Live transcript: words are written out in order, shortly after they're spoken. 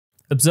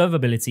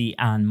Observability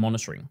and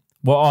monitoring.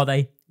 What are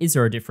they? Is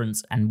there a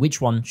difference? And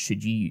which one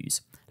should you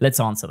use? Let's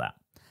answer that.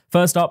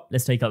 First up,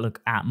 let's take a look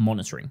at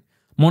monitoring.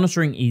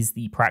 Monitoring is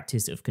the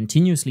practice of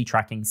continuously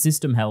tracking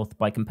system health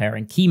by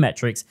comparing key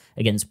metrics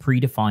against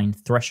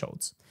predefined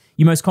thresholds.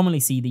 You most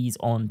commonly see these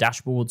on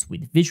dashboards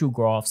with visual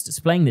graphs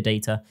displaying the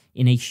data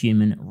in a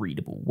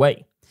human-readable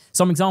way.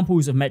 Some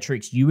examples of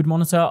metrics you would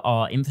monitor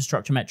are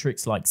infrastructure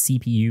metrics like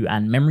CPU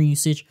and memory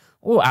usage,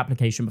 or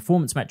application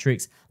performance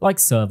metrics like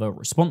server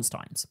response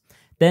times.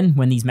 Then,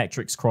 when these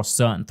metrics cross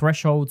certain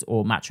thresholds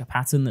or match a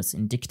pattern that's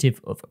indicative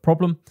of a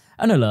problem,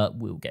 an alert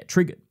will get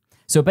triggered.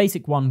 So a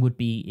basic one would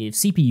be if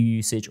CPU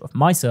usage of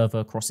my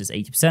server crosses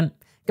 80%,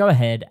 go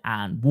ahead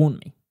and warn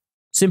me.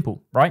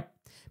 Simple, right?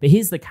 But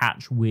here's the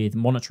catch with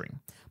monitoring.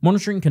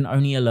 Monitoring can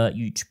only alert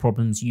you to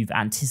problems you've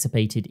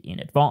anticipated in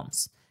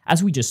advance.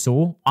 As we just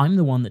saw, I'm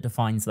the one that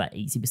defines that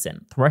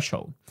 80%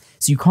 threshold,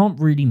 so you can't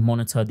really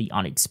monitor the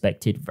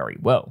unexpected very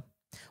well.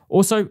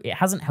 Also, it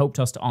hasn't helped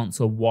us to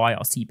answer why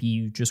our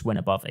CPU just went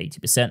above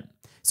 80%,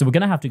 so we're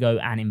going to have to go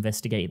and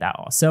investigate that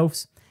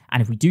ourselves,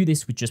 and if we do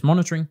this with just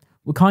monitoring,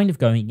 we're kind of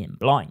going in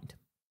blind.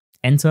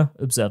 Enter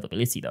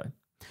observability though.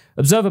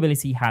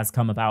 Observability has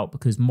come about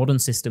because modern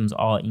systems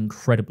are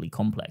incredibly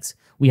complex.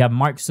 We have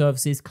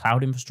microservices,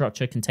 cloud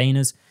infrastructure,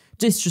 containers.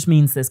 This just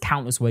means there's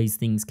countless ways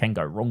things can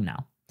go wrong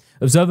now.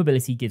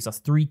 Observability gives us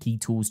three key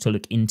tools to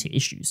look into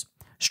issues: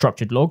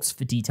 structured logs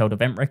for detailed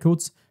event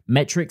records,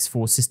 metrics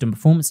for system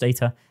performance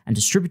data, and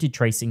distributed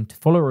tracing to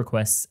follow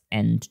requests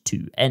end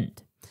to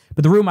end.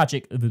 But the real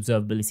magic of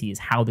observability is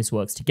how this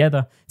works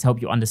together to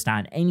help you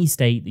understand any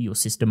state that your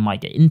system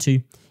might get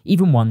into,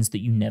 even ones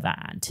that you never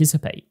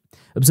anticipate.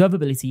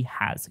 Observability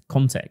has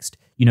context.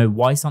 You know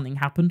why something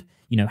happened,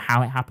 you know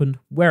how it happened,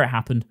 where it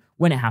happened,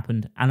 when it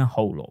happened, and a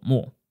whole lot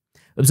more.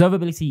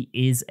 Observability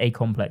is a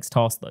complex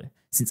task though.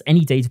 Since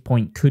any data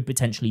point could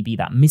potentially be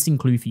that missing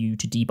clue for you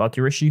to debug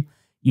your issue,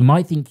 you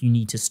might think you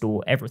need to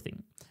store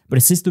everything. But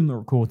a system that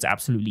records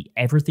absolutely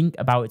everything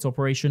about its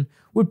operation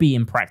would be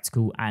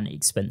impractical and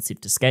expensive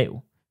to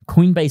scale.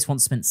 Coinbase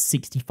once spent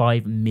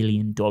 $65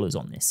 million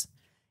on this.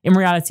 In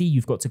reality,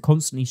 you've got to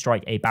constantly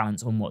strike a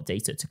balance on what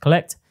data to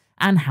collect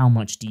and how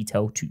much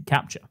detail to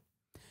capture.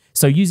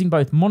 So using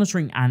both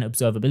monitoring and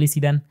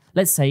observability then,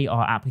 let's say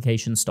our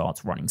application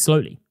starts running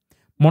slowly.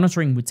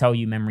 Monitoring would tell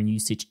you memory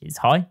usage is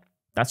high.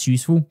 That's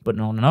useful, but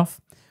not enough.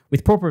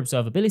 With proper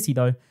observability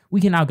though, we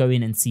can now go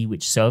in and see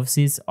which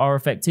services are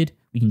affected.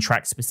 We can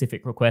track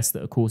specific requests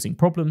that are causing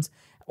problems,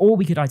 or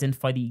we could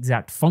identify the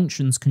exact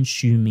functions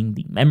consuming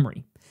the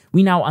memory.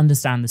 We now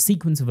understand the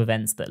sequence of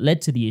events that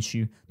led to the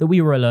issue that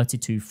we were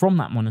alerted to from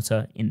that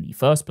monitor in the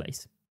first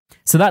place.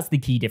 So that's the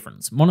key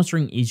difference.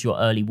 Monitoring is your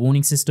early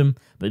warning system,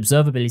 but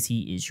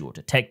observability is your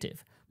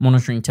detective.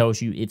 Monitoring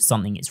tells you if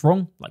something is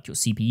wrong, like your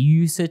CPU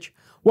usage,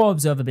 while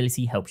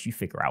observability helps you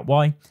figure out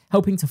why,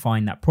 helping to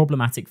find that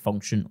problematic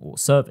function or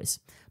service.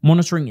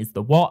 Monitoring is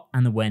the what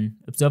and the when,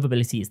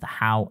 observability is the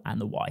how and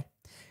the why.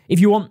 If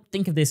you want,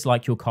 think of this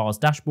like your car's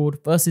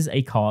dashboard versus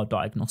a car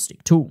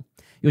diagnostic tool.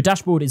 Your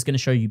dashboard is going to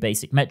show you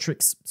basic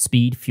metrics,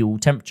 speed, fuel,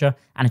 temperature,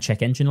 and a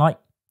check engine light.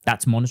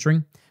 That's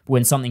monitoring. But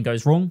when something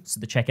goes wrong,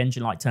 so the check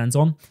engine light turns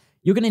on,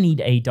 you're going to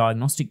need a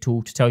diagnostic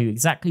tool to tell you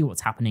exactly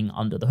what's happening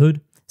under the hood,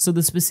 so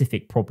the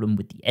specific problem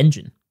with the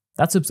engine.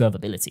 That's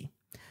observability.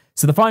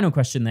 So the final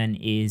question then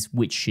is,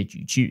 which should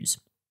you choose?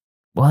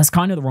 Well, that's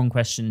kind of the wrong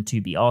question to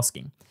be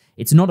asking.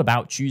 It's not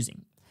about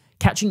choosing.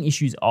 Catching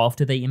issues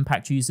after they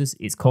impact users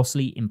is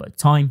costly in both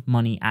time,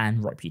 money,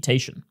 and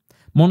reputation.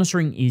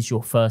 Monitoring is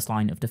your first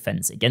line of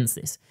defense against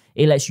this.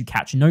 It lets you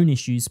catch known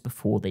issues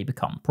before they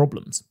become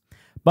problems.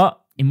 But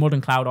in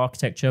modern cloud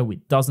architecture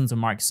with dozens of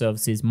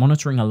microservices,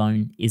 monitoring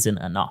alone isn't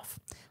enough.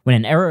 When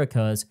an error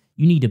occurs,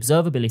 you need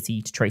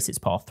observability to trace its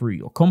path through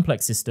your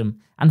complex system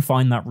and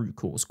find that root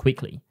cause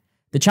quickly.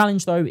 The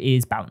challenge though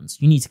is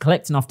balance. You need to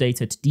collect enough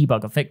data to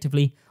debug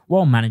effectively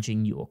while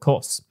managing your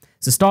costs.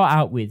 So start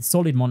out with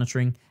solid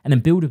monitoring and then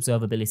build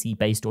observability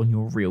based on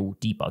your real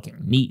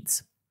debugging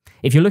needs.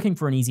 If you're looking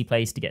for an easy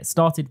place to get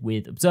started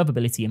with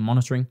observability and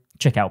monitoring,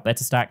 check out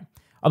BetterStack.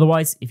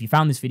 Otherwise, if you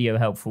found this video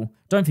helpful,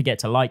 don't forget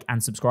to like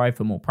and subscribe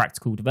for more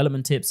practical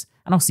development tips,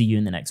 and I'll see you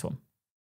in the next one.